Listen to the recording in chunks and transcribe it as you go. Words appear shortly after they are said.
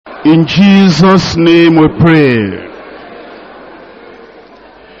In Jesus' name we pray.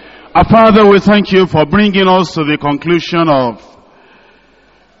 Our Father, we thank you for bringing us to the conclusion of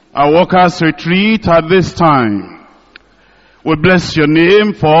our workers' retreat at this time. We bless your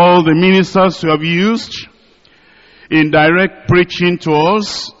name for all the ministers you have used in direct preaching to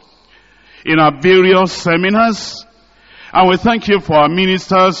us, in our various seminars. And we thank you for our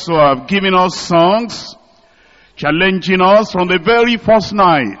ministers who have given us songs, challenging us from the very first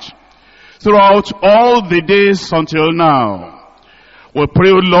night, throughout all the days until now. We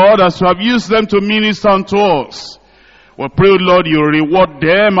pray, Lord, as you have used them to minister unto us, we pray, Lord, you reward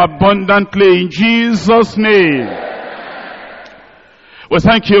them abundantly in Jesus' name. We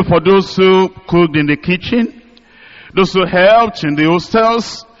thank you for those who cooked in the kitchen, those who helped in the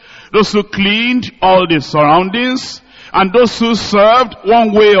hostels, those who cleaned all the surroundings, and those who served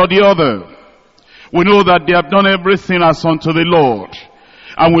one way or the other. We know that they have done everything as unto the Lord.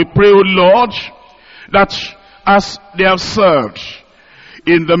 And we pray, O Lord, that as they have served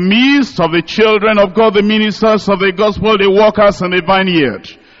in the midst of the children of God, the ministers of the gospel, the workers in the vineyard,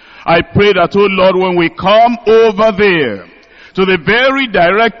 I pray that, O Lord, when we come over there to the very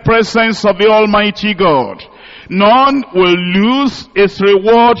direct presence of the Almighty God, none will lose its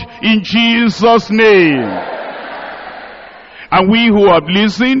reward in Jesus' name. And we who have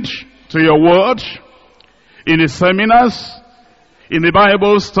listened to your word in the seminars, in the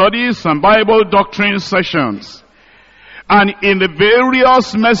Bible studies and Bible doctrine sessions, and in the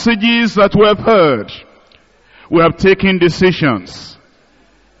various messages that we have heard, we have taken decisions.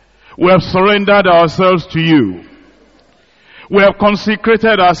 We have surrendered ourselves to you. We have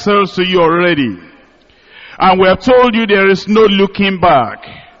consecrated ourselves to you already. And we have told you there is no looking back.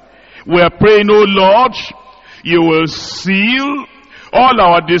 We are praying, O Lord, you will seal all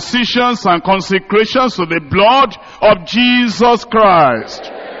our decisions and consecrations to the blood of Jesus Christ.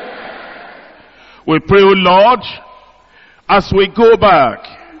 We pray, O Lord, as we go back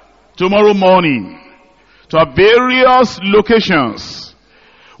tomorrow morning to our various locations,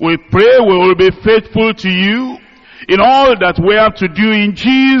 we pray we will be faithful to you in all that we have to do in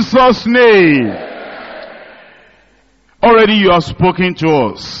Jesus' name. Already you have spoken to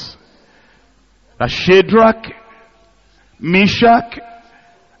us that Shadrach, Meshach,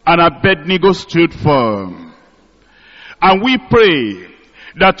 and Abednego stood firm. And we pray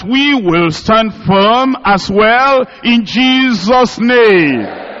that we will stand firm as well in Jesus' name.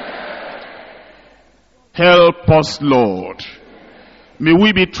 Help us, Lord. May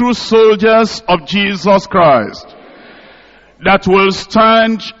we be true soldiers of Jesus Christ that will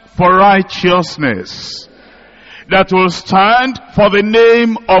stand for righteousness, that will stand for the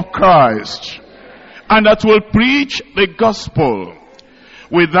name of Christ, and that will preach the gospel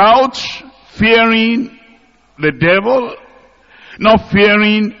without fearing the devil, not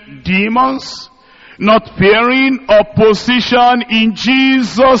fearing demons, not fearing opposition in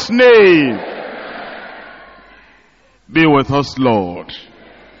Jesus' name. Be with us, Lord.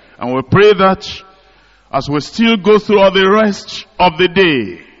 And we pray that as we still go through all the rest of the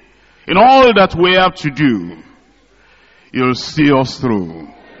day, in all that we have to do, you'll see us through.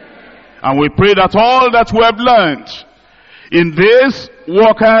 And we pray that all that we have learned in this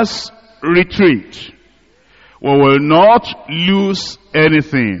workers' retreat, we will not lose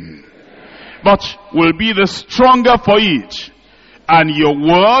anything, but will be the stronger for it. And your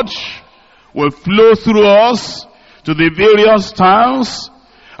word will flow through us to the various towns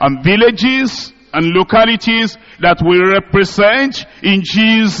and villages and localities that we represent in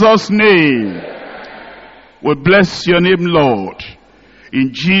Jesus' name. We bless your name, Lord.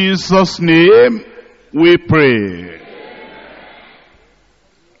 In Jesus' name we pray.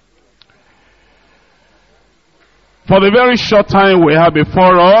 For the very short time we have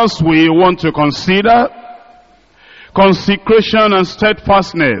before us, we want to consider consecration and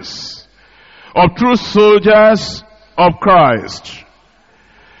steadfastness of true soldiers of Christ.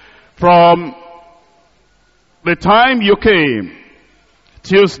 From the time you came,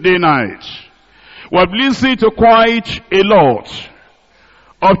 Tuesday night, we have listened to quite a lot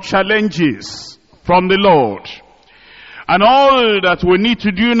of challenges from the Lord. And all that we need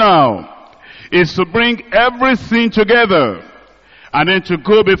to do now is to bring everything together and then to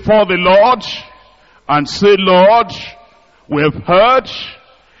go before the Lord and say, Lord, we have heard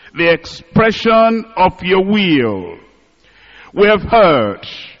the expression of your will. We have heard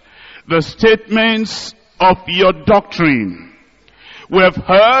the statements of your doctrine. We have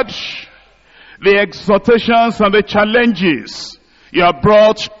heard the exhortations and the challenges you have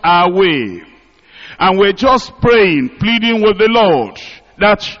brought our way. And we're just praying, pleading with the Lord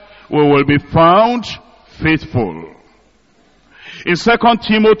that we will be found faithful. In 2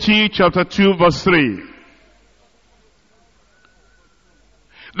 Timothy chapter 2 verse 3.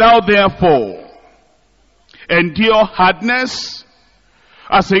 Thou therefore endure hardness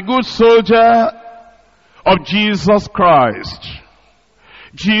as a good soldier of Jesus Christ.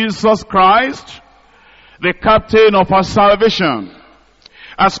 Jesus Christ, the captain of our salvation,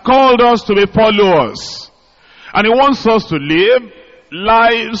 has called us to be followers. And he wants us to live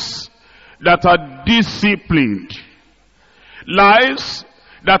lives that are disciplined. Lives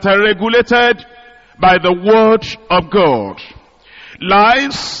that are regulated by the word of God.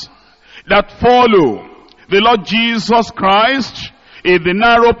 Lives that follow the Lord Jesus Christ in the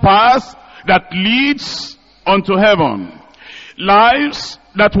narrow path that leads unto heaven. Lives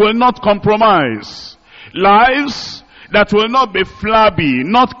that will not compromise. Lives that will not be flabby,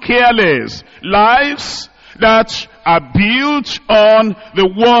 not careless. Lives that are built on the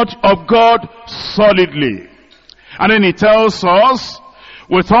word of God solidly. And then he tells us,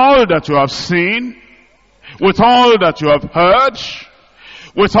 with all that you have seen, with all that you have heard,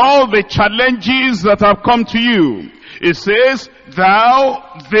 with all the challenges that have come to you, it says,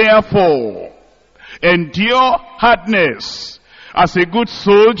 thou therefore endure hardness as a good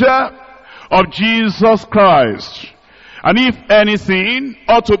soldier of Jesus Christ. And if anything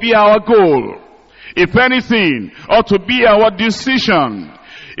ought to be our goal, if anything ought to be our decision,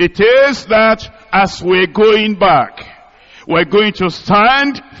 it is that as we're going back, we're going to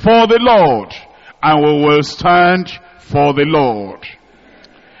stand for the Lord, and we will stand for the Lord.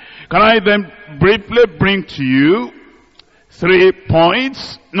 Can I then briefly bring to you 3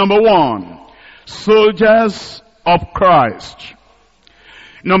 points? Number 1, soldiers of Christ.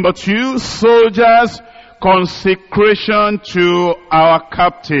 Number 2, soldiers, consecration to our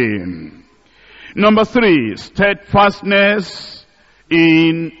captain. Number 3, steadfastness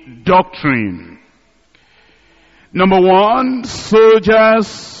in doctrine. Number 1,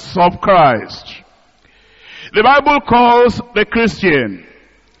 soldiers of Christ. The Bible calls the Christian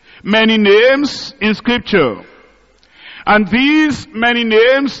many names in Scripture. And these many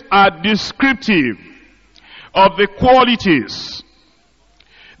names are descriptive of the qualities,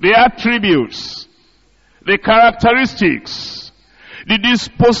 the attributes, the characteristics, the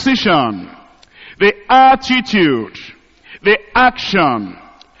disposition, the attitude, the action,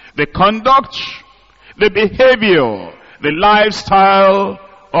 the conduct, the behavior, the lifestyle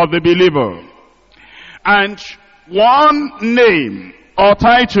of the believer. And one name or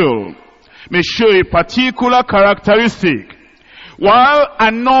title may show a particular characteristic, while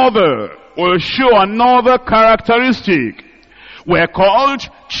another will show another characteristic. We're called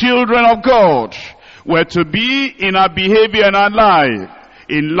children of God. We're to be in our behavior and our life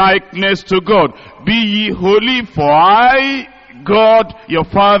in likeness to God. Be ye holy, for I, God, your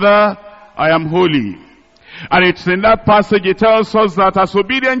Father, I am holy. And it's in that passage it tells us that as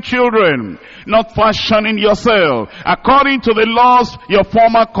obedient children, not fashioning yourself according to the laws of your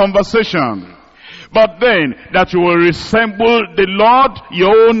former conversation, but then that you will resemble the Lord,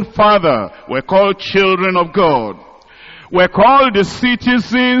 your own Father. We're called children of God. We're called the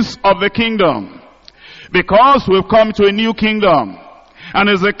citizens of the kingdom, because we've come to a new kingdom, and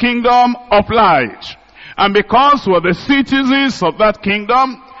it's a kingdom of light. And because we're the citizens of that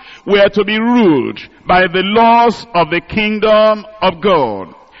kingdom, we are to be ruled by the laws of the kingdom of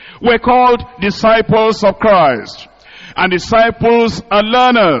God. We're called disciples of Christ. And disciples are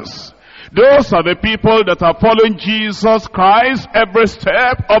learners. Those are the people that are following Jesus Christ every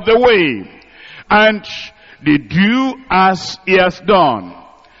step of the way. And they do as he has done.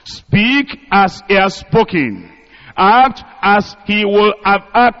 Speak as he has spoken. Act as he will have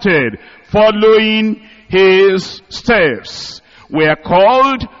acted, following his steps. We are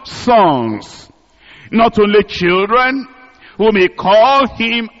called sons, not only children who may call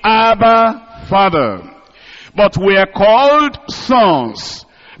him Abba, Father, but we are called sons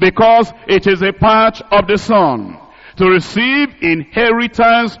because it is a part of the Son to receive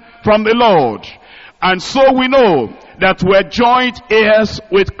inheritance from the Lord. And so we know that we are joint heirs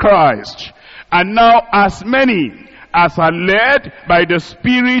with Christ. And now as many as are led by the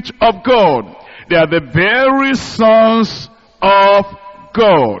Spirit of God, they are the very sons of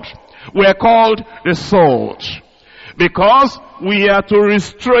God. We are called the salt because we are to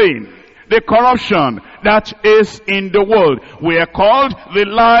restrain the corruption that is in the world. We are called the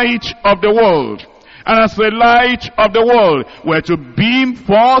light of the world. And as the light of the world, we are to beam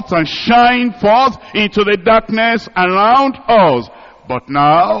forth and shine forth into the darkness around us. But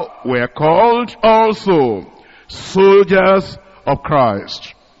now we are called also soldiers of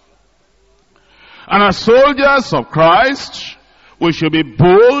Christ. And as soldiers of Christ, we should be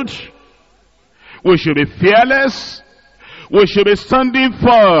bold, we should be fearless, We should be standing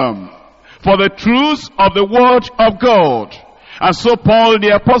firm for the truth of the word of God. And so Paul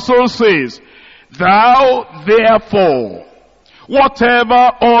the apostle says, thou therefore,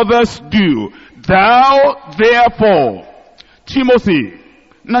 whatever others do, thou therefore. Timothy,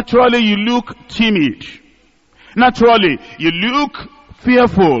 naturally you look timid. Naturally you look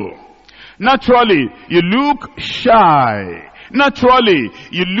fearful. Naturally you look shy. Naturally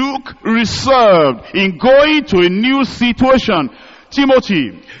you look reserved in going to a new situation.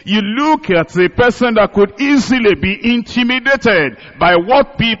 Timothy, you look at a person that could easily be intimidated by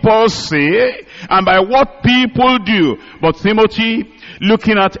what people say and by what people do. But Timothy,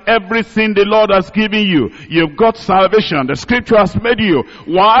 looking at everything the Lord has given you, you've got salvation. The scripture has made you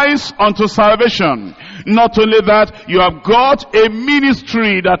wise unto salvation. Not only that, you have got a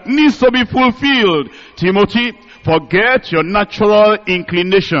ministry that needs to be fulfilled. Timothy, forget your natural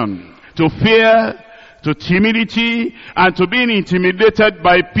inclination to fear, to timidity, and to being intimidated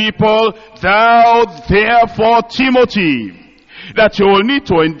by people. Thou therefore, Timothy, that you will need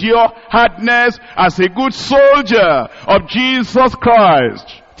to endure hardness as a good soldier of Jesus Christ.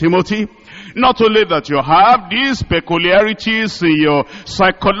 Timothy, not only that you have these peculiarities in your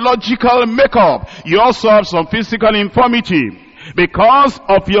psychological makeup, you also have some physical infirmity because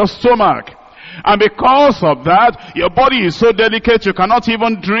of your stomach. And because of that, your body is so delicate you cannot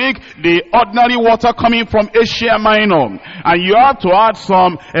even drink the ordinary water coming from Asia Minor. And you have to add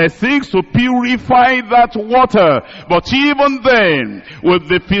some things to purify that water. But even then, with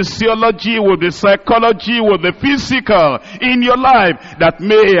the physiology, with the psychology, with the physical in your life that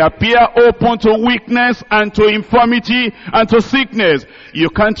may appear open to weakness and to infirmity and to sickness, you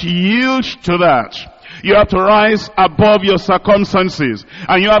can't yield to that. You have to rise above your circumstances.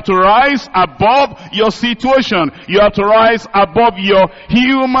 And you have to rise above your situation. You have to rise above your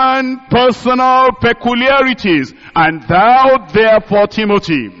human, personal peculiarities. And thou, therefore,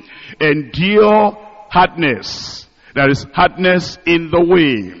 Timothy, endure hardness. There is hardness in the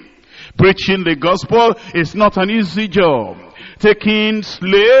way. Preaching the gospel is not an easy job. Taking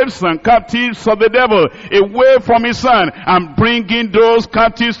slaves and captives of the devil away from his son and bringing those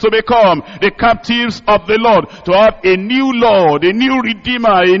captives to become the captives of the Lord, to have a new Lord, a new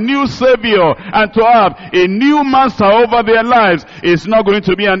Redeemer, a new Savior, and to have a new Master over their lives is not going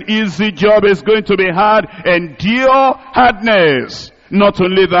to be an easy job. It's going to be hard. Endure hardness. Not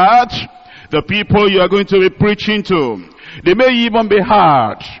only that, the people you are going to be preaching to, they may even be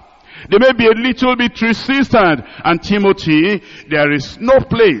hard. They may be a little bit resistant. And Timothy, there is no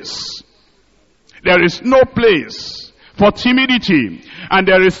place. There is no place for timidity. And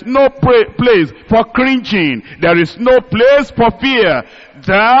there is no place for cringing. There is no place for fear.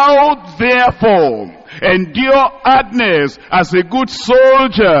 Thou, therefore, endure hardness as a good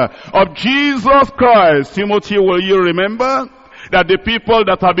soldier of Jesus Christ. Timothy, will you remember that the people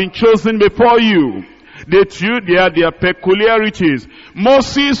that have been chosen before you, they too, they had their peculiarities.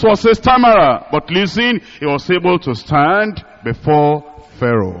 Moses was a stammerer, but listen, he was able to stand before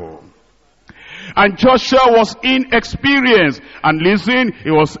Pharaoh. And Joshua was inexperienced, and listen, he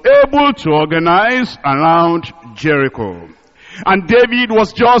was able to organize around Jericho. And David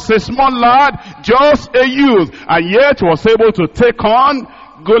was just a small lad, just a youth, and yet was able to take on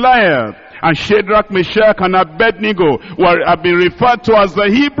Goliath. And Shadrach, Meshach, and Abednego have been referred to as the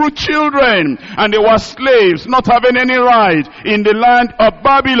Hebrew children. And they were slaves, not having any right in the land of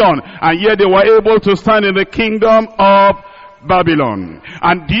Babylon. And yet they were able to stand in the kingdom of Babylon.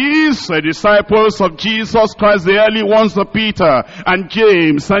 And these disciples of Jesus Christ, the early ones of Peter and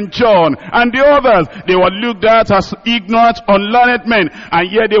James and John and the others, they were looked at as ignorant, unlearned men,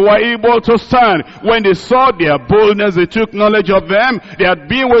 and yet they were able to stand. When they saw their boldness, they took knowledge of them. They had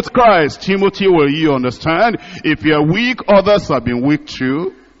been with Christ. Timothy, will you understand? If you are weak, others have been weak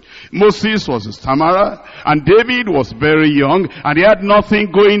too. Moses was a stammerer, and David was very young, and he had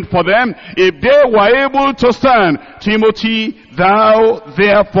nothing going for them. If they were able to stand, Timothy, thou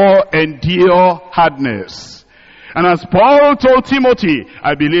therefore endure hardness. And as Paul told Timothy,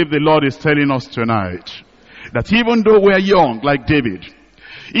 I believe the Lord is telling us tonight, that even though we are young, like David,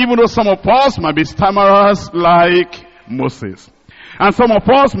 even though some of us might be stammerers like Moses, and some of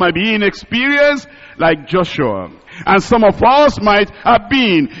us might be inexperienced like Joshua, and some of us might have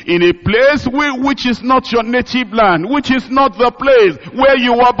been in a place which is not your native land, which is not the place where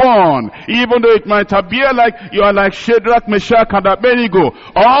you were born, even though it might appear like you are like Shadrach, Meshach, and Abednego,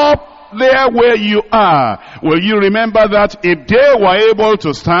 up there where you are. Will you remember that if they were able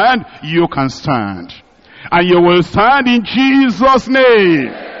to stand, you can stand. And you will stand in Jesus'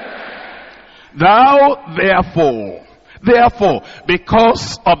 name. Thou, therefore,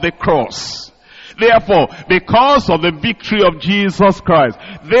 because of the cross, Therefore, because of the victory of Jesus Christ,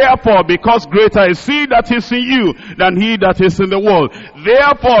 therefore, because greater is he that is in you than he that is in the world,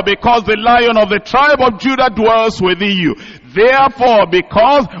 therefore, because the Lion of the tribe of Judah dwells within you, therefore,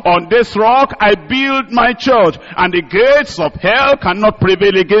 because on this rock I build my church, and the gates of hell cannot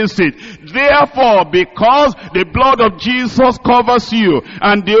prevail against it. Therefore, because the blood of Jesus covers you,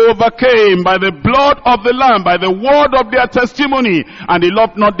 and they overcame by the blood of the Lamb, by the word of their testimony, and they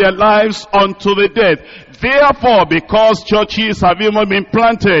loved not their lives unto the death. Therefore, because churches have even been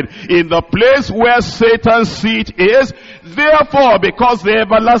planted in the place where Satan's seat is, therefore, because the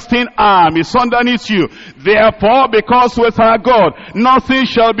everlasting arm is underneath you, therefore, because with our God, nothing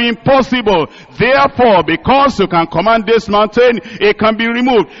shall be impossible. Therefore, because you can command this mountain, it can be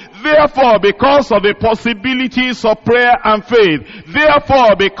removed. Therefore, because of the possibilities of prayer and faith,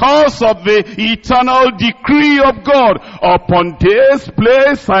 therefore, because of the eternal decree of God, upon this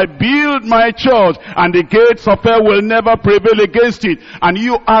place I build my church, and the gates of hell will never prevail against it. And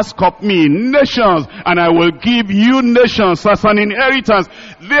you ask of me nations, and I will give you nations as an inheritance.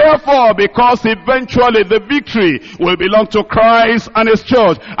 Therefore, because eventually the victory will belong to Christ and his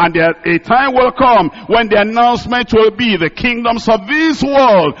church, and a time will come when the announcement will be, the kingdoms of this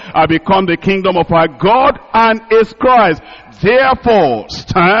world are become the kingdom of our God and his Christ. Therefore,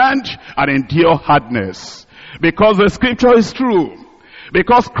 stand and endure hardness, because the scripture is true,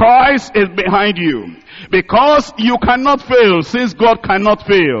 because Christ is behind you, because you cannot fail, since God cannot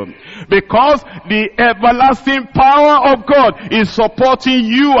fail, because the everlasting power of God is supporting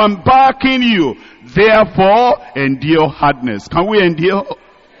you and backing you. Therefore, endure hardness. Can we endure?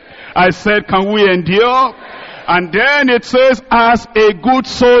 I said, can we endure? And then it says, as a good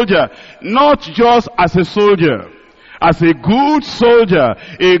soldier, not just as a soldier, as a good soldier,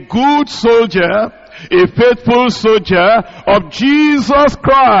 a faithful soldier of Jesus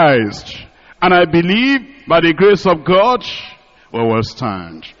Christ. And I believe by the grace of God, we will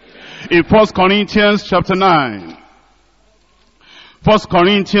stand. In 1 Corinthians chapter 9, 1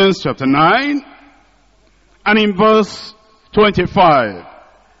 Corinthians chapter 9, and in verse 25,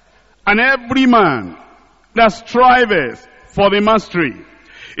 and every man that striveth for the mastery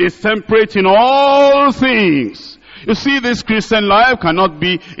is temperate in all things. You see, this Christian life cannot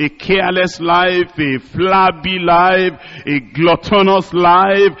be a careless life, a flabby life, a gluttonous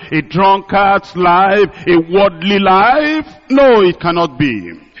life, a drunkard's life, a worldly life. No, it cannot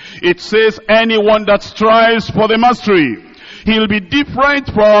be. It says anyone that strives for the mastery, he'll be different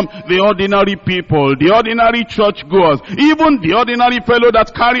from the ordinary people, the ordinary churchgoers, even the ordinary fellow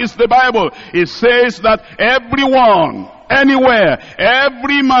that carries the Bible. It says that everyone, anywhere,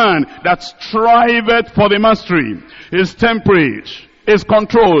 every man that striveth for the mastery is temperate, is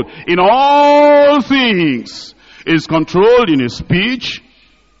controlled in all things, is controlled in his speech,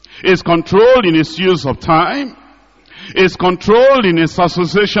 is controlled in his use of time, is controlled in his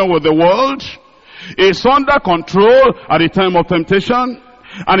association with the world, is under control at the time of temptation,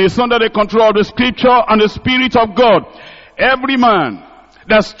 and is under the control of the scripture and the Spirit of God. Every man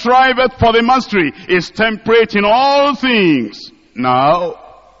that striveth for the mastery is temperate in all things. Now,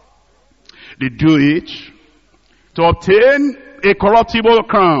 they do it to obtain a corruptible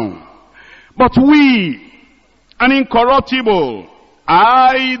crown, but we an incorruptible.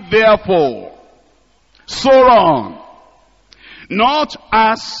 I therefore so run, not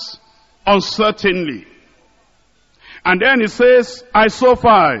as uncertainly. And then he says, I so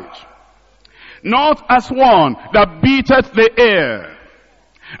fight, not as one that beateth the air.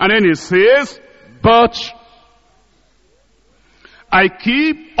 And then he says, but I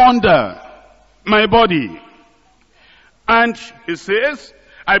keep under my body. And he says,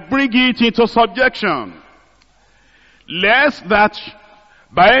 I bring it into subjection, lest that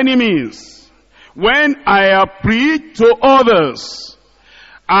by any means, when I have preached to others,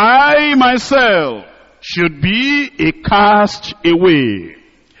 I myself should be a cast away.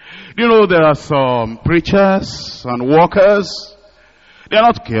 You know, there are some preachers and workers, they're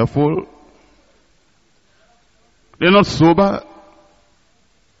not careful, they're not sober,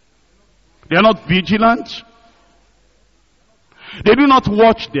 they're not vigilant, they do not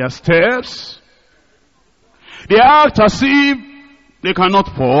watch their steps, they act as if they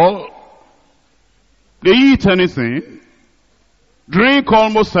cannot fall, they eat anything, drink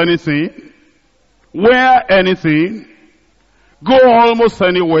almost anything, wear anything, go almost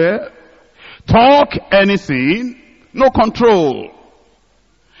anywhere, talk anything, no control.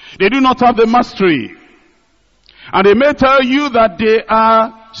 They do not have the mastery. And they may tell you that they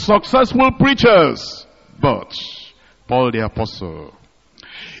are successful preachers. But Paul the apostle,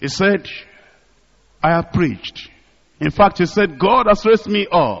 he said, I have preached. In fact, he said, God has raised me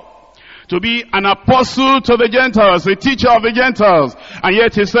up to be an apostle to the Gentiles, a teacher of the Gentiles. And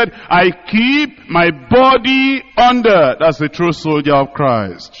yet he said, I keep my body under. That's the true soldier of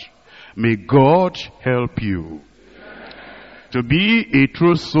Christ. May God help you to be a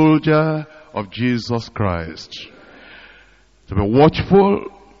true soldier of Jesus Christ. To be watchful,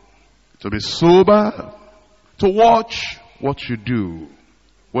 to be sober, to watch what you do,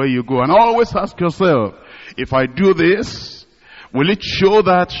 where you go. And always ask yourself, if I do this, will it show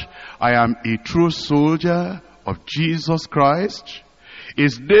that I am a true soldier of Jesus Christ?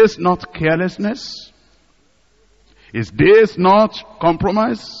 Is this not carelessness? Is this not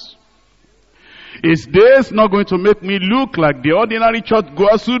compromise? Is this not going to make me look like the ordinary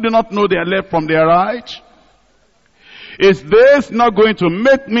churchgoers who do not know their left from their right? Is this not going to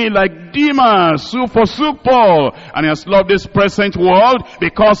make me like Demas, who forsook Paul and has loved this present world?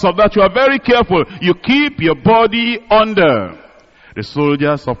 Because of that, you are very careful. You keep your body under. The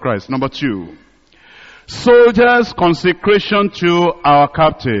soldiers of Christ. Number 2, soldiers' consecration to our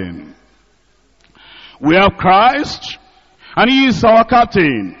captain. We have Christ, and he is our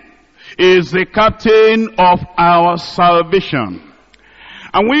captain. He is the captain of our salvation.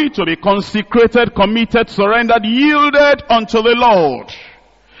 And we to be consecrated, committed, surrendered, yielded unto the Lord.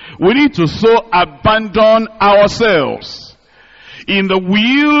 We need to so abandon ourselves in the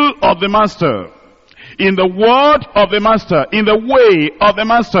will of the Master, in the word of the Master, in the way of the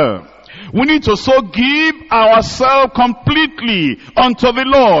Master. We need to so give ourselves completely unto the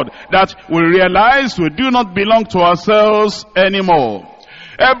Lord that we realize we do not belong to ourselves anymore.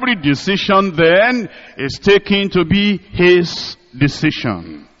 Every decision then is taken to be his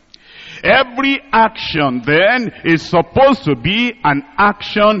decision. Every action then is supposed to be an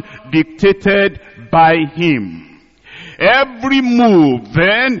action dictated by him. Every move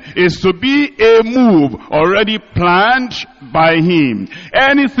then is to be a move already planned by him.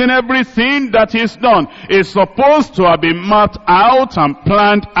 Anything, everything that is done is supposed to have been mapped out and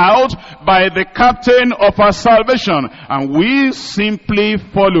planned out by the captain of our salvation. And we simply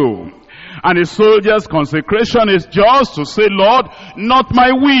follow. And a soldier's consecration is just to say, Lord, not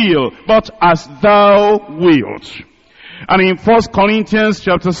my will, but as thou wilt. And in 1 Corinthians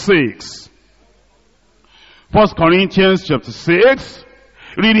chapter 6, 1 Corinthians chapter 6,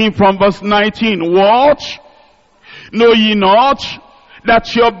 reading from verse 19, what? Know ye not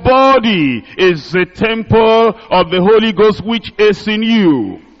that your body is the temple of the Holy Ghost which is in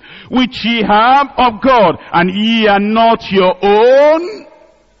you, which ye have of God, and ye are not your own?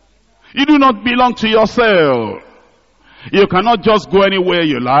 You do not belong to yourself. You cannot just go anywhere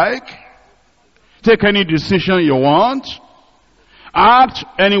you like, take any decision you want, act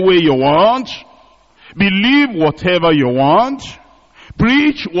any way you want, believe whatever you want,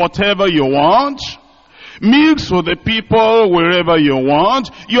 preach whatever you want, mix with the people wherever you want.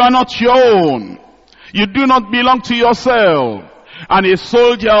 You are not your own. You do not belong to yourself. And a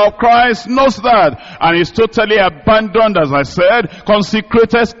soldier of Christ knows that. And is totally abandoned, as I said,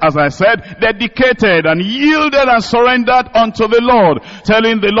 consecrated, as I said, dedicated and yielded and surrendered unto the Lord.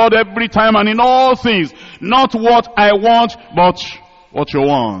 Telling the Lord every time and in all things, not what I want, but what you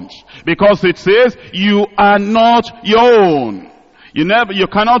want. Because it says, you are not your own. You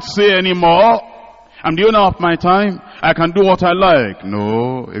cannot say anymore, I'm the owner of my time, I can do what I like.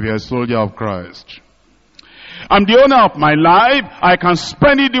 No, if you're a soldier of Christ. I'm the owner of my life, I can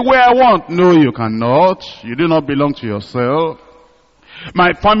spend it the way I want. No, you cannot. You do not belong to yourself.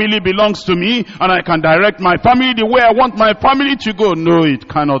 My family belongs to me, and I can direct my family the way I want my family to go. No, it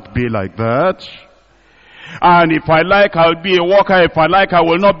cannot be like that. And if I like, I'll be a worker. If I like, I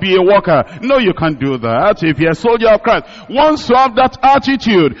will not be a worker. No, you can't do that. If you're a soldier of Christ, once you have that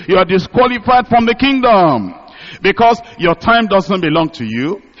attitude, you are disqualified from the kingdom. Because your time doesn't belong to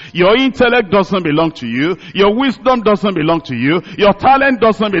you. Your intellect doesn't belong to you. Your wisdom doesn't belong to you. Your talent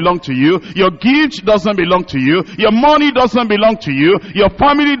doesn't belong to you. Your gift doesn't belong to you. Your money doesn't belong to you. Your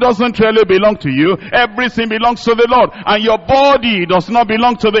family doesn't really belong to you. Everything belongs to the Lord. And your body does not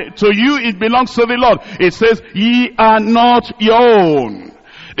belong to you. It belongs to the Lord. It says, ye are not your own.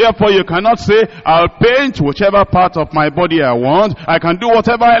 Therefore, you cannot say, I'll paint whichever part of my body I want. I can do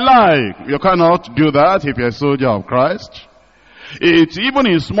whatever I like. You cannot do that if you're a soldier of Christ. It's even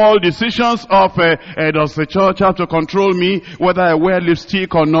in small decisions of, does the church have to control me, whether I wear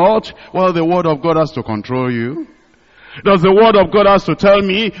lipstick or not? Well, the word of God has to control you. Does the word of God has to tell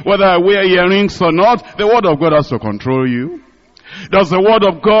me whether I wear earrings or not? The word of God has to control you. Does the word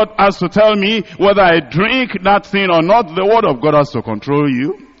of God has to tell me whether I drink that thing or not? The word of God has to control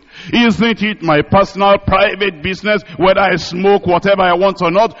you. Isn't it my personal private business whether I smoke whatever I want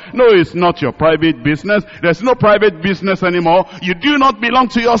or not? No, it's not your private business. There's no private business anymore. You do not belong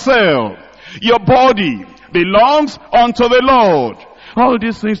to yourself. Your body belongs unto the Lord. All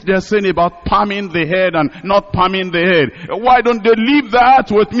these things they're saying about palming the head and not palming the head. Why don't they leave that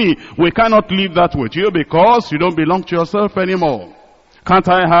with me? We cannot leave that with you because you don't belong to yourself anymore. Can't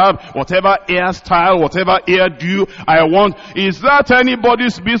I have whatever hairstyle, whatever hairdo I want? Is that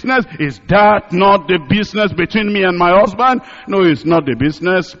anybody's business? Is that not the business between me and my husband? No, it's not the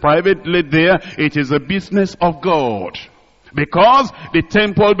business privately there. It is a business of God. Because the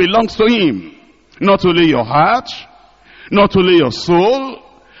temple belongs to Him. Not only your heart, not only your soul,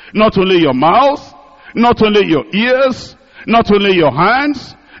 not only your mouth, not only your ears, not only your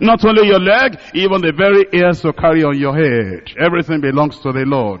hands, not only your leg, even the very hairs you carry on your head. Everything belongs to the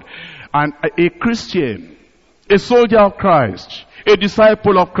Lord. And a Christian, a soldier of Christ, a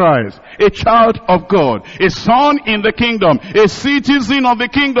disciple of Christ, a child of God, a son in the kingdom, a citizen of the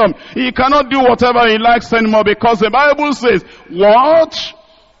kingdom, he cannot do whatever he likes anymore because the Bible says, what?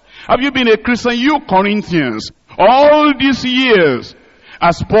 Have you been a Christian, you Corinthians, all these years?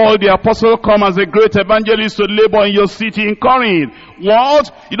 As Paul the apostle come as a great evangelist to labor in your city in Corinth.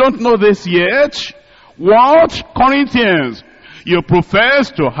 What? You don't know this yet? What? Corinthians, you profess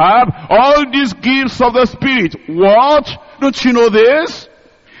to have all these gifts of the Spirit. What? Don't you know this?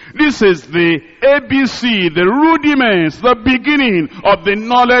 This is the ABC, the rudiments, the beginning of the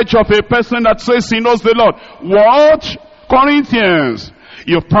knowledge of a person that says he knows the Lord. What? Corinthians,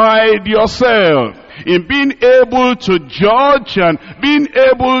 you pride yourself in being able to judge and being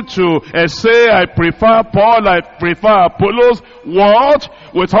able to say, I prefer Paul, I prefer Apollos. What?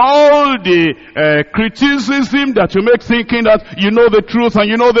 With all the criticism that you make, thinking that you know the truth and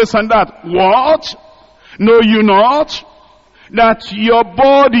you know this and that. What? Know you not that your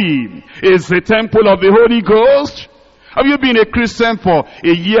body is the temple of the Holy Ghost? Have you been a Christian for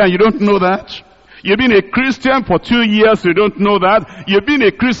a year and you don't know that? You've been a Christian for 2 years, you don't know that. You've been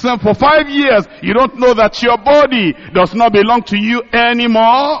a Christian for 5 years, you don't know that your body does not belong to you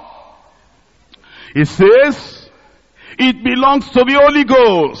anymore. It says, it belongs to the Holy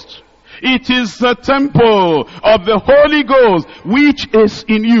Ghost. It is the temple of the Holy Ghost, which is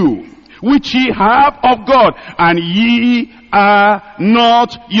in you, which ye have of God, and ye are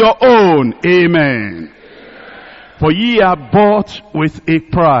not your own. Amen. For ye are bought with a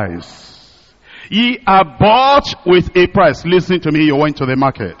price. Ye are bought with a price. Listen to me, you went to the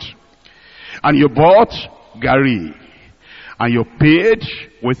market and you bought gari and you paid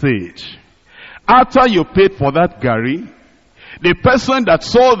with it. After you paid for that gari, the person that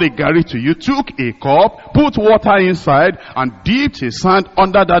sold the gari to you took a cup, put water inside and dipped his hand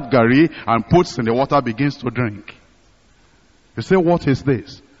under that gari and puts in the water, begins to drink. You say, what is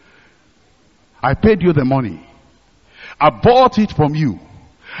this? I paid you the money. I bought it from you.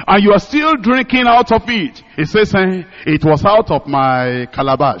 And you are still drinking out of it. It says, it was out of my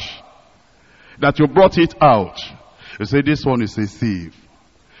calabash that you brought it out. You say, this one is a thief.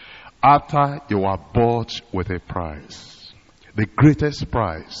 After you are bought with a price, the greatest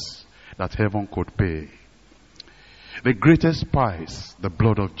price that heaven could pay, the greatest price, the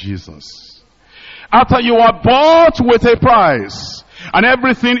blood of Jesus. After you are bought with a price, and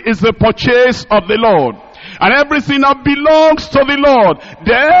everything is the purchase of the Lord, and everything that belongs to the Lord,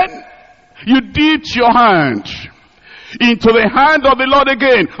 then you dipped your hand into the hand of the Lord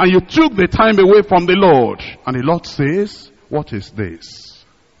again, and you took the time away from the Lord. And the Lord says, what is this?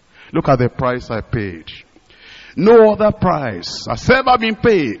 Look at the price I paid. No other price has ever been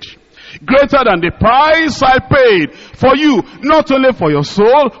paid greater than the price I paid for you, not only for your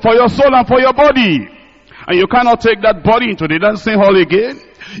soul and for your body. And you cannot take that body into the dancing hall again.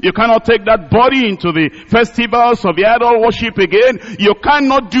 You cannot take that body into the festivals of the idol worship again. You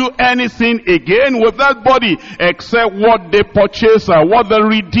cannot do anything again with that body except what the purchaser, what the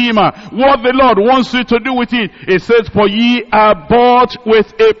Redeemer, what the Lord wants you to do with it. It says, for ye are bought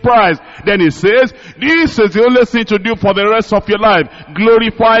with a price. Then it says, this is the only thing to do for the rest of your life.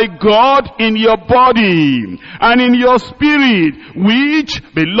 Glorify God in your body and in your spirit, which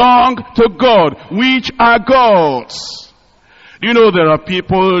belong to God, which are God's. You know, there are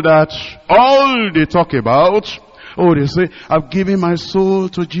people that all they talk about, they say, I've given my soul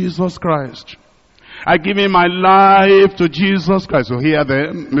to Jesus Christ. I've given my life to Jesus Christ. You hear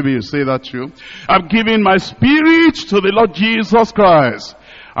them? Maybe you say that too. I've given my spirit to the Lord Jesus Christ.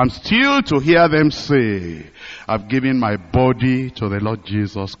 I'm still to hear them say, I've given my body to the Lord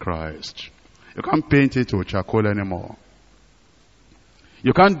Jesus Christ. You can't paint it with charcoal anymore.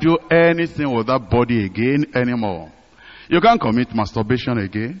 You can't do anything with that body again anymore. You can't commit masturbation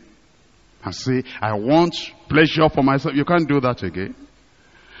again and say, I want pleasure for myself. You can't do that again.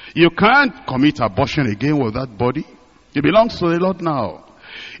 You can't commit abortion again with that body. It belongs to the Lord now.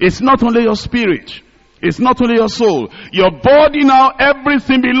 It's not only your spirit. It's not only your soul. Your body now,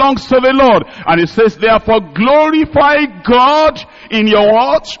 everything belongs to the Lord. And it says, therefore, glorify God in your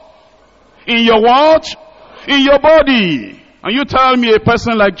what? In your what? In your body. And you tell me a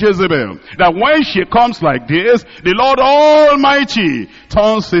person like Jezebel, that when she comes like this, the Lord Almighty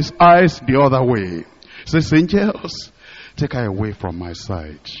turns his eyes the other way. He says, angels, take her away from my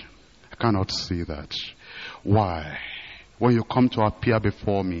sight. I cannot see that. Why? When you come to appear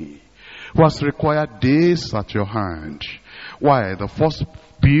before me, who has required days at your hand? Why? The first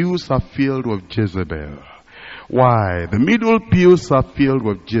pews are filled with Jezebel. Why? The middle pews are filled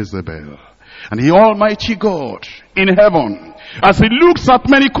with Jezebel. And the Almighty God in heaven, as he looks at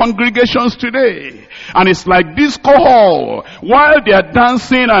many congregations today, and it's like disco hall, while they are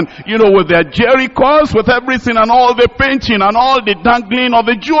dancing and, with their Jerichos, with everything and all the painting and all the dangling of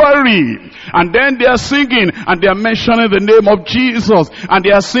the jewelry. And then they are singing and they are mentioning the name of Jesus. And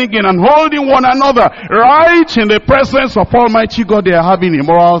they are singing and holding one another. Right in the presence of Almighty God, they are having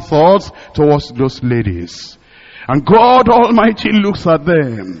immoral thoughts towards those ladies. And God Almighty looks at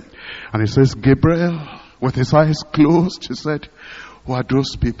them. And he says, Gabriel, with his eyes closed, he said, who are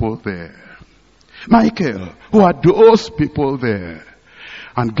those people there? Michael, who are those people there?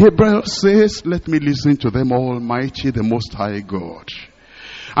 And Gabriel says, let me listen to them, Almighty, the Most High God.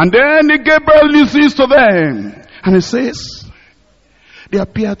 And then Gabriel listens to them. And he says, they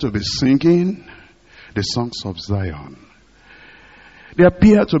appear to be singing the songs of Zion. They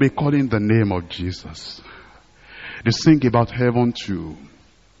appear to be calling the name of Jesus. They sing about heaven too.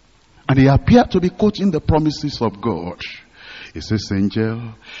 And they appear to be quoting the promises of God. He says,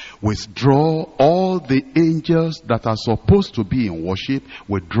 angel, withdraw all the angels that are supposed to be in worship,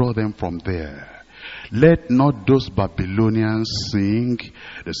 withdraw them from there. Let not those Babylonians sing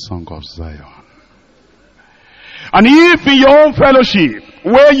the song of Zion. And if in your own fellowship,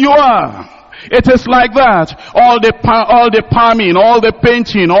 where you are, it is like that. All the palming, all the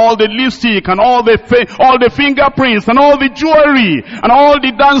painting, all the lipstick, and all the fingerprints, and all the jewelry, and all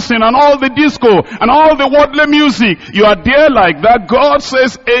the dancing, and all the disco, and all the worldly music. You are there like that. God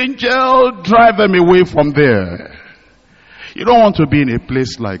says, angel, drive them away from there. You don't want to be in a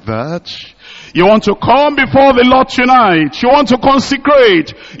place like that. You want to come before the Lord tonight. You want to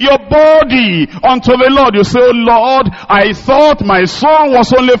consecrate your body unto the Lord. You say, oh Lord, I thought my soul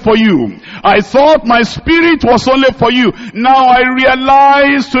was only for you. I thought my spirit was only for you. Now I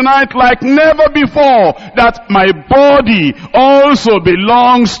realize tonight like never before that my body also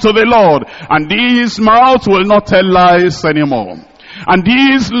belongs to the Lord. And this mouth will not tell lies anymore. And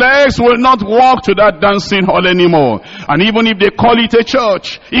these legs will not walk to that dancing hall anymore. And even if they call it a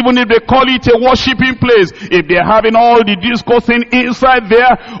church, even if they call it a worshiping place, if they're having all the disco thing inside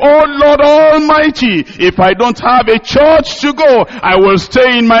there, oh Lord Almighty, if I don't have a church to go, I will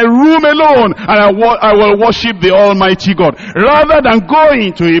stay in my room alone and I will worship the Almighty God. Rather than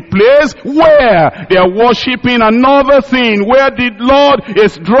going to a place where they are worshiping another thing, where the Lord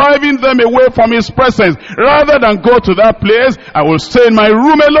is driving them away from His presence, rather than go to that place, I will stay in my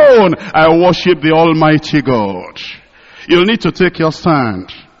room alone. I worship the Almighty God. You'll need to take your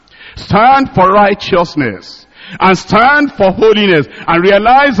stand. Stand for righteousness. And stand for holiness. And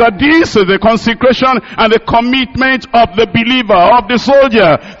realize that this is the consecration and the commitment of the believer, of the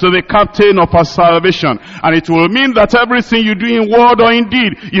soldier, to the captain of our salvation. And it will mean that everything you do in word or in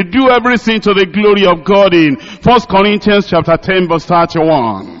deed, you do everything to the glory of God in 1 Corinthians chapter 10 verse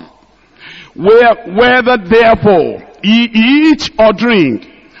 31. Whether therefore ye eat or drink,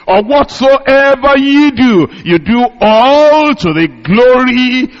 or whatsoever ye do, you do all to the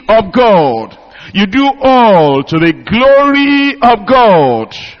glory of God. You do all to the glory of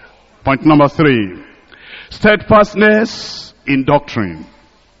God. Point number 3. Steadfastness in doctrine.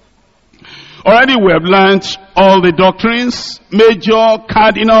 Already we have learned all the doctrines, major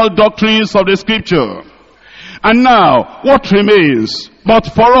cardinal doctrines of the scripture. And now, what remains but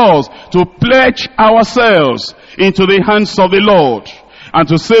for us to pledge ourselves into the hands of the Lord and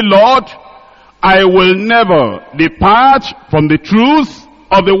to say, Lord, I will never depart from the truth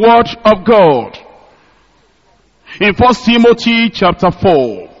of the word of God. In 1 Timothy chapter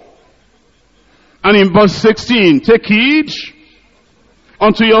 4 and in verse 16, take heed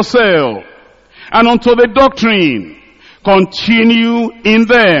unto yourself and unto the doctrine, continue in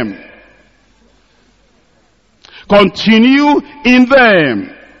them. Continue in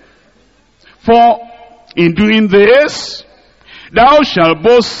them. For in doing this, thou shalt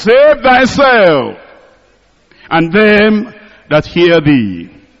both save thyself and them that hear thee.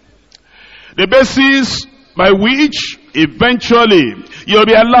 The basis by which eventually you'll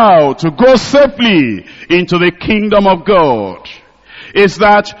be allowed to go safely into the kingdom of God is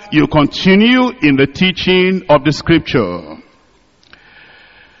that you continue in the teaching of the scripture.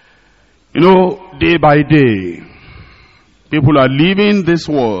 You know, day by day, people are leaving this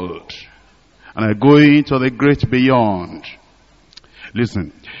world and are going to the great beyond.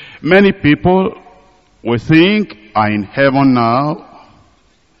 Listen, many people we think are in heaven now.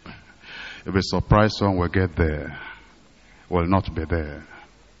 You'll be surprised when we get there. We'll not be there.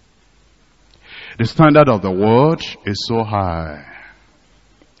 The standard of the world is so high.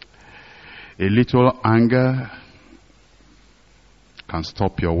 A little anger can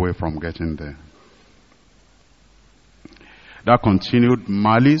stop your way from getting there. That continued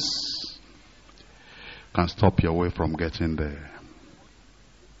malice can stop your way from getting there.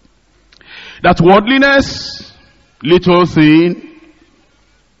 That worldliness, little thing,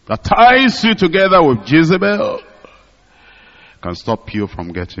 that ties you together with Jezebel, can stop you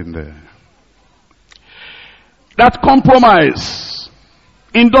from getting there. That compromise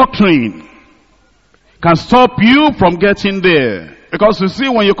in doctrine can stop you from getting there. Because you see,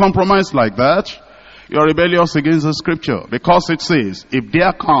 when you compromise like that, you're rebellious against the scripture. Because it says, if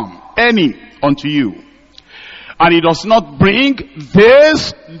there come any unto you, and he does not bring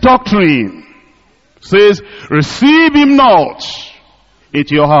this doctrine, says, receive him not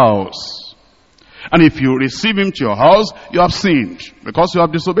into your house. And if you receive him to your house, you have sinned, because you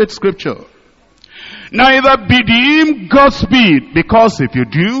have disobeyed scripture. Neither bid him Godspeed, because if you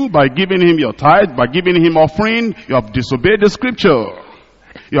do, by giving him your tithe, by giving him offering, you have disobeyed the scripture.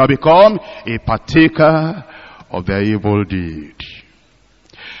 You have become a partaker of their evil deed.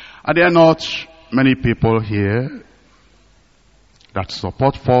 Are there not many people here that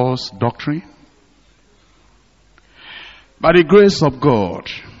support false doctrine? By the grace of God,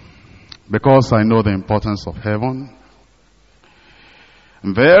 because I know the importance of heaven,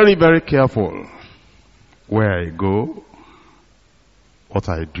 I'm very, very careful where I go, what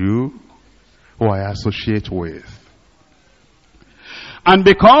I do, who I associate with. And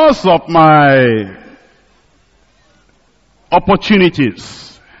because of my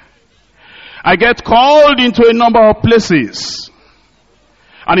opportunities, I get called into a number of places.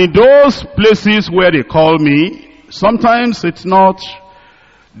 And in those places where they call me, sometimes it's not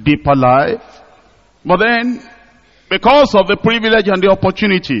deeper life. But then, because of the privilege and the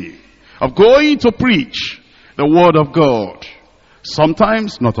opportunity of going to preach the word of God,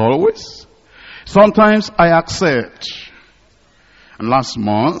 sometimes, not always, sometimes I accept. And last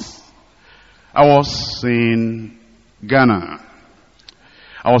month, I was in Ghana.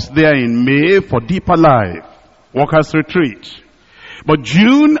 I was there in May for Deeper Life, Workers' Retreat. But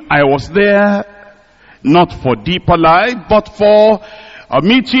June, I was there not for Deeper Life, but for a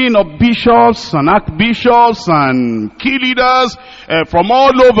meeting of bishops and archbishops and key leaders from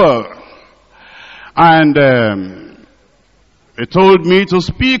all over. And they told me to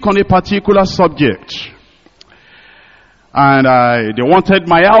speak on a particular subject. And they wanted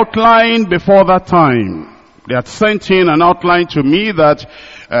my outline before that time. They had sent in an outline to me that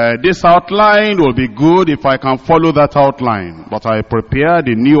this outline will be good if I can follow that outline. But I prepared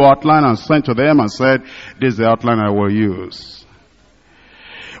a new outline and sent to them and said, this is the outline I will use.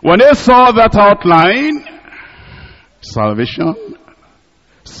 When they saw that outline, salvation,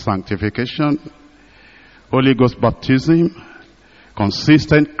 sanctification, Holy Ghost baptism,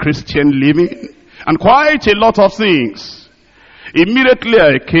 consistent Christian living, and quite a lot of things. Immediately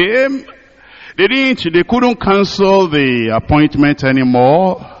I came. They couldn't cancel the appointment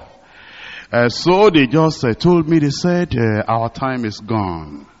anymore. So they just told me, they said, our time is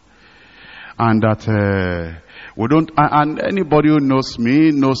gone. And that we don't, and anybody who knows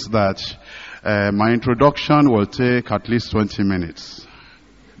me knows that my introduction will take at least 20 minutes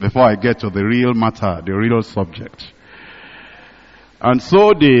before I get to the real matter, the real subject. And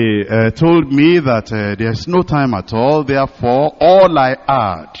so they told me that there's no time at all. Therefore, all I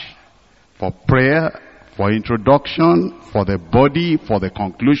had for prayer, for introduction, for the body, for the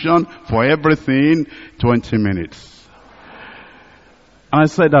conclusion, for everything, 20 minutes. And I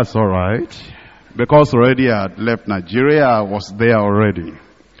said, that's all right. Because already I had left Nigeria, I was there already.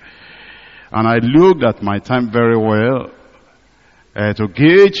 And I looked at my time very well to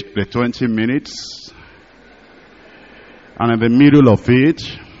gauge the 20 minutes. And in the middle of it,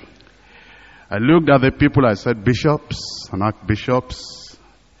 I looked at the people, I said, bishops and archbishops,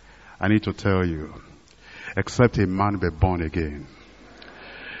 I need to tell you, except a man be born again,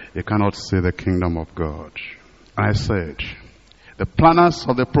 you cannot see the kingdom of God. And I said, the planners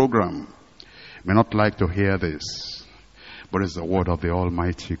of the program may not like to hear this, but it's the word of the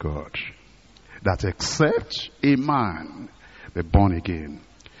Almighty God, that except a man be born again.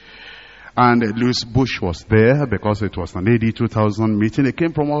 And Louis Bush was there because it was an AD 2000 meeting. He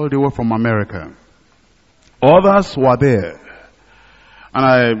came from all the way from America. Others were there.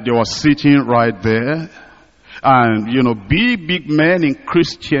 And they were sitting right there. And, big men in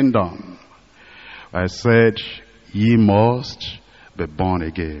Christendom. I said, ye must be born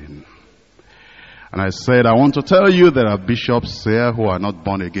again. And I said, I want to tell you there are bishops here who are not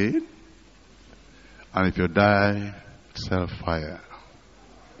born again. And if you die, it's hellfire.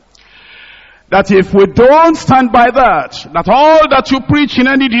 That if we don't stand by that all that you preach in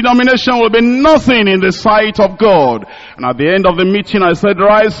any denomination will be nothing in the sight of God. And at the end of the meeting I said,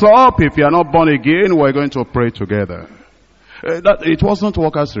 rise up. If you are not born again, we're going to pray together. It wasn't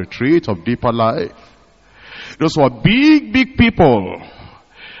Workers' Retreat of Deeper Life. Those were big people.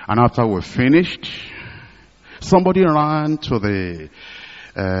 And after we finished, somebody ran to the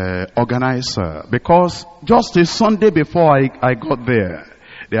organizer, because just a Sunday before I got there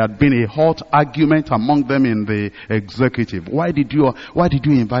had been a hot argument among them in the executive. Why did you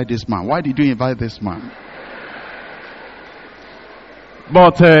invite this man? Why did you invite this man?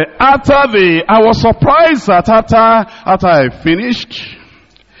 But I was surprised that after I finished,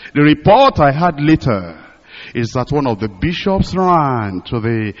 the report I had later is that one of the bishops ran to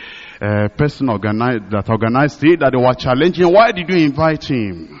the person that organized it, that they were challenging. Why did you invite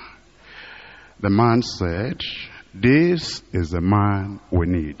him? The man said, this is the man we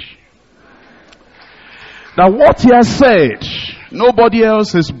need. Now what he has said, nobody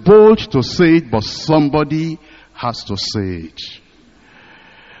else is bold to say it, but somebody has to say it.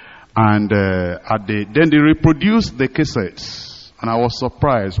 And then they reproduced the cassettes. And I was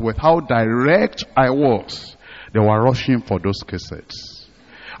surprised with how direct I was. They were rushing for those cassettes.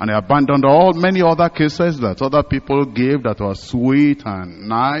 And they abandoned many other cassettes that other people gave that were sweet and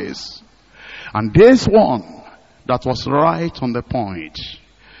nice. And this one that was right on the point,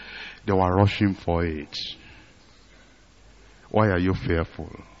 they were rushing for it. Why are you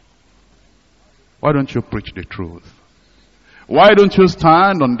fearful? Why don't you preach the truth? Why don't you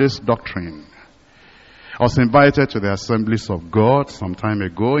stand on this doctrine? I was invited to the Assemblies of God some time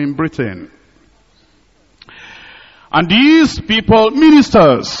ago in Britain. And these people,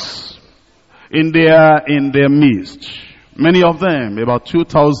 ministers, in their midst, many of them, about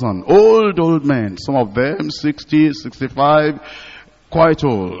 2,000, old men, some of them 60, 65, quite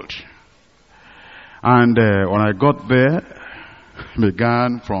old. And when I got there,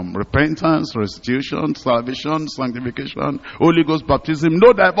 began from repentance, restitution, salvation, sanctification, Holy Ghost baptism,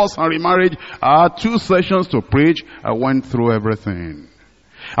 no divorce and remarriage. I had 2 sessions to preach. I went through everything.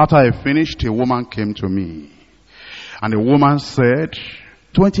 After I finished, a woman came to me. And the woman said,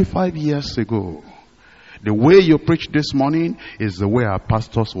 25 years ago, the way you preached this morning is the way our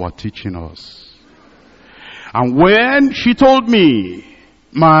pastors were teaching us. And when she told me,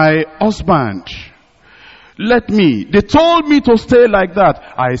 my husband, they told me to stay like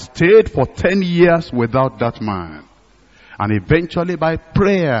that. I stayed for 10 years without that man. And eventually by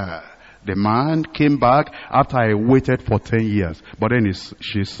prayer, the man came back after I waited for 10 years. But then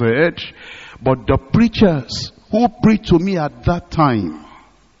she said, but the preachers who preached to me at that time,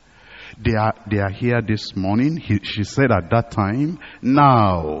 they are here this morning. She said at that time,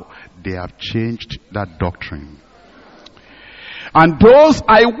 now they have changed that doctrine. And those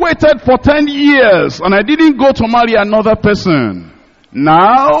I waited for 10 years and I didn't go to marry another person.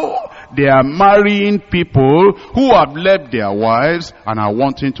 Now they are marrying people who have left their wives and are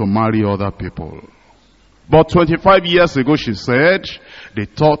wanting to marry other people. But 25 years ago, she said, they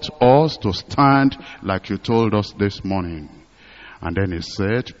taught us to stand like you told us this morning. And then he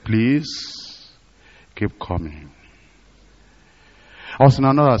said, please keep coming. I was in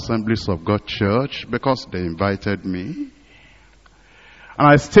another Assemblies of God church because they invited me. And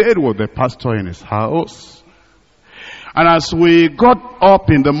I stayed with the pastor in his house. And as we got up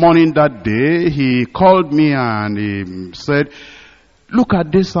in the morning that day, he called me and he said, look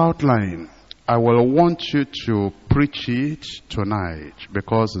at this outline. I will want you to preach it tonight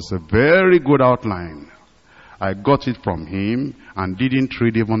because it's a very good outline. I got it from him and didn't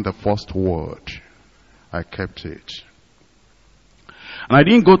read even the first word. I kept it. And I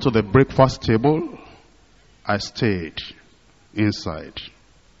didn't go to the breakfast table. I stayed inside.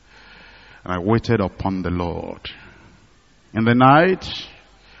 And I waited upon the Lord. In the night,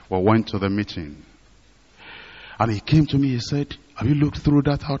 we went to the meeting. And he came to me, he said, have you looked through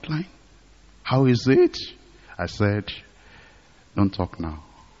that outline? How is it? I said, don't talk now.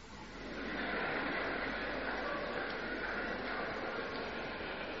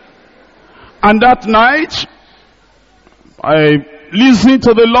 And that night, I listened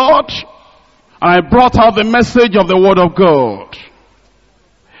to the Lord, and I brought out the message of the Word of God.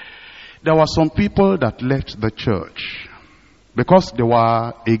 There were some people that left the church because they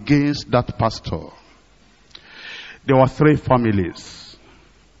were against that pastor. There were 3 families.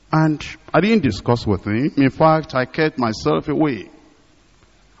 And I didn't discuss with him. In fact, I kept myself away.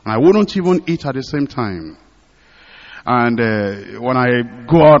 And I wouldn't even eat at the same time. And when I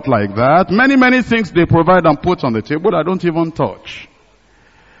go out like that, many things they provide and put on the table I don't even touch.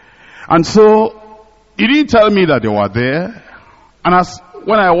 And so, he didn't tell me that they were there. And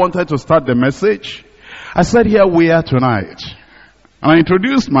when I wanted to start the message, I said, here we are tonight. And I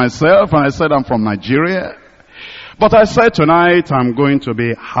introduced myself and I said, I'm from Nigeria. But I said, tonight I'm going to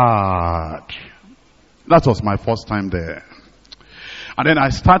be hard. That was my first time there. And then I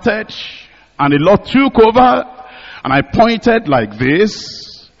started, and the Lord took over, and I pointed like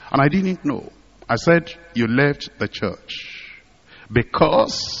this, and I didn't know. I said, you left the church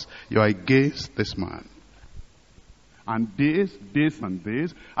because you are against this man. And this, and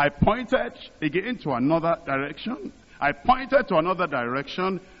this. I pointed again to another direction. I pointed to another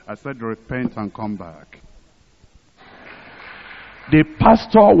direction. I said, repent and come back. The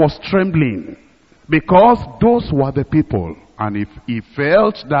pastor was trembling because those were the people. And if he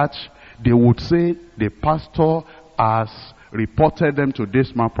felt that they would say the pastor has reported them to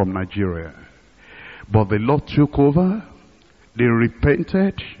this man from Nigeria. But the Lord took over. They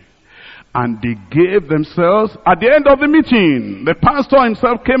repented. And they gave themselves. At the end of the meeting, the pastor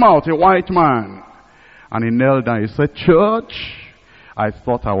himself came out, a white man. And he knelt down. He said, church, I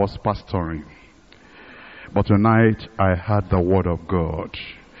thought I was pastoring. But tonight, I heard the word of God.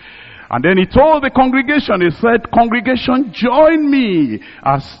 And then he told the congregation, he said, congregation, join me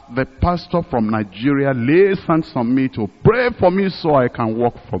as the pastor from Nigeria lays hands on me to pray for me so I can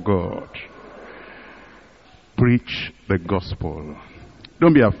work for God. Preach the gospel.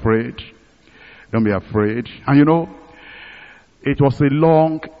 Don't be afraid. Don't be afraid. And you know, it was a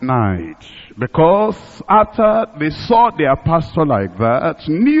long night because after they saw their pastor like that,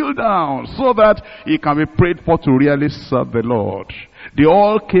 kneel down so that he can be prayed for to really serve the Lord. They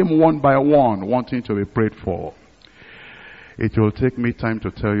all came one by one wanting to be prayed for. It will take me time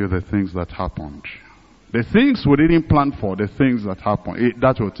to tell you the things that happened. The things we didn't plan for, the things that happened,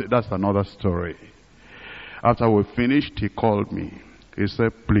 that's another story. After we finished, he called me. He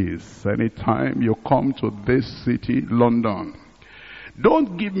said, please, anytime you come to this city, London,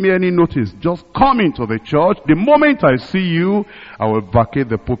 don't give me any notice. Just come into the church. The moment I see you, I will vacate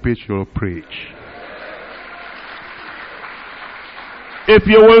the pulpit you will preach. If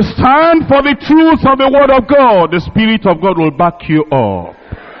you will stand for the truth of the word of God, the Spirit of God will back you up.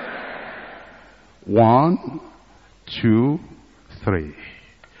 1, 2, 3.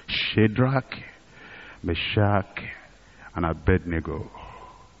 Shadrach, Meshach, and Abednego.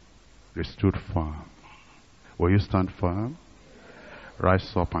 They stood firm. Will you stand firm?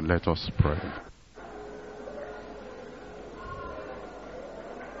 Rise up and let us pray.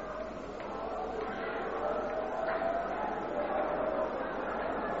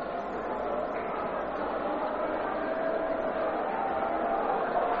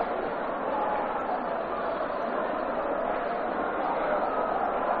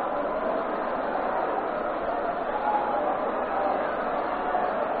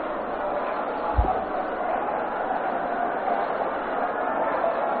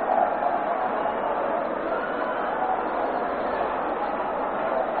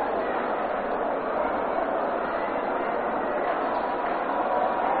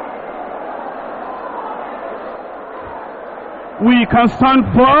 We can stand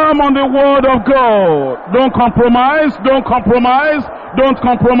firm on the word of God. Don't compromise, don't compromise, don't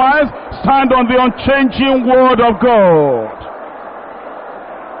compromise. Stand on the unchanging word of God.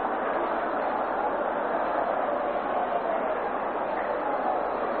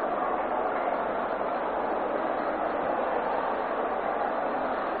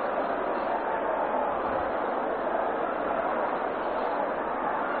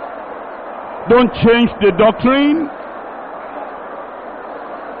 Don't change the doctrine.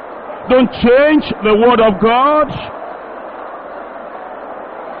 Don't change the word of God.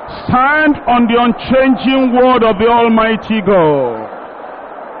 Stand on the unchanging word of the Almighty God.